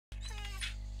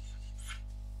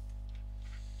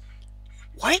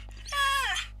What?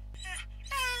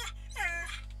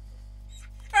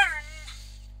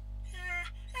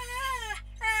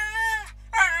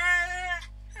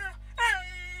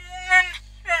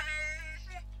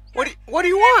 What do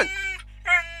you want?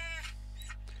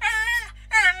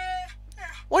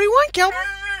 What do you want, Kelben?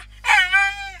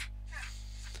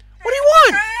 What do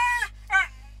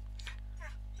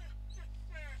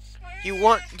you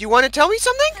want? Do you want to tell me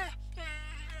something?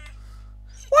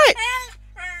 What?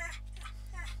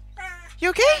 You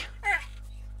okay?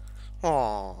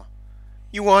 Aw.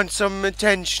 You want some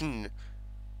attention.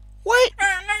 What?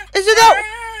 Is it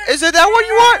that what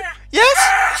you want?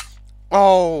 Yes?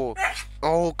 Oh.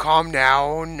 Oh, calm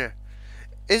down.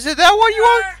 Is it that what you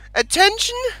want?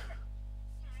 Attention?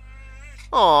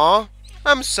 Aw.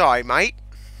 I'm sorry, mate.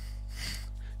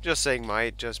 Just saying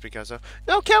mate, just because of...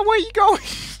 No, Kel, where are you going?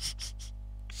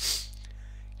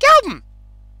 Kelben!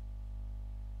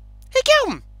 Hey,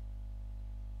 Kelben!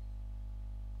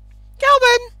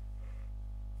 Kelben!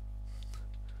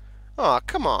 Aw,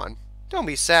 come on. Don't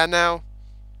be sad now.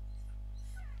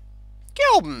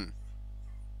 Kelben!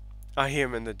 I hear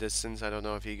him in the distance. I don't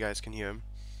know if you guys can hear him.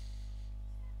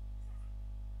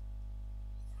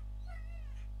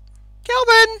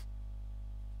 Kelben!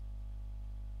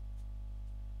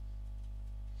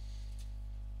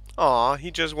 Aw,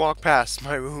 he just walked past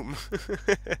my room.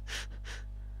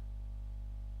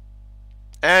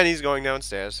 And he's going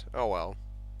downstairs. Oh well.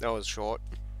 That was short.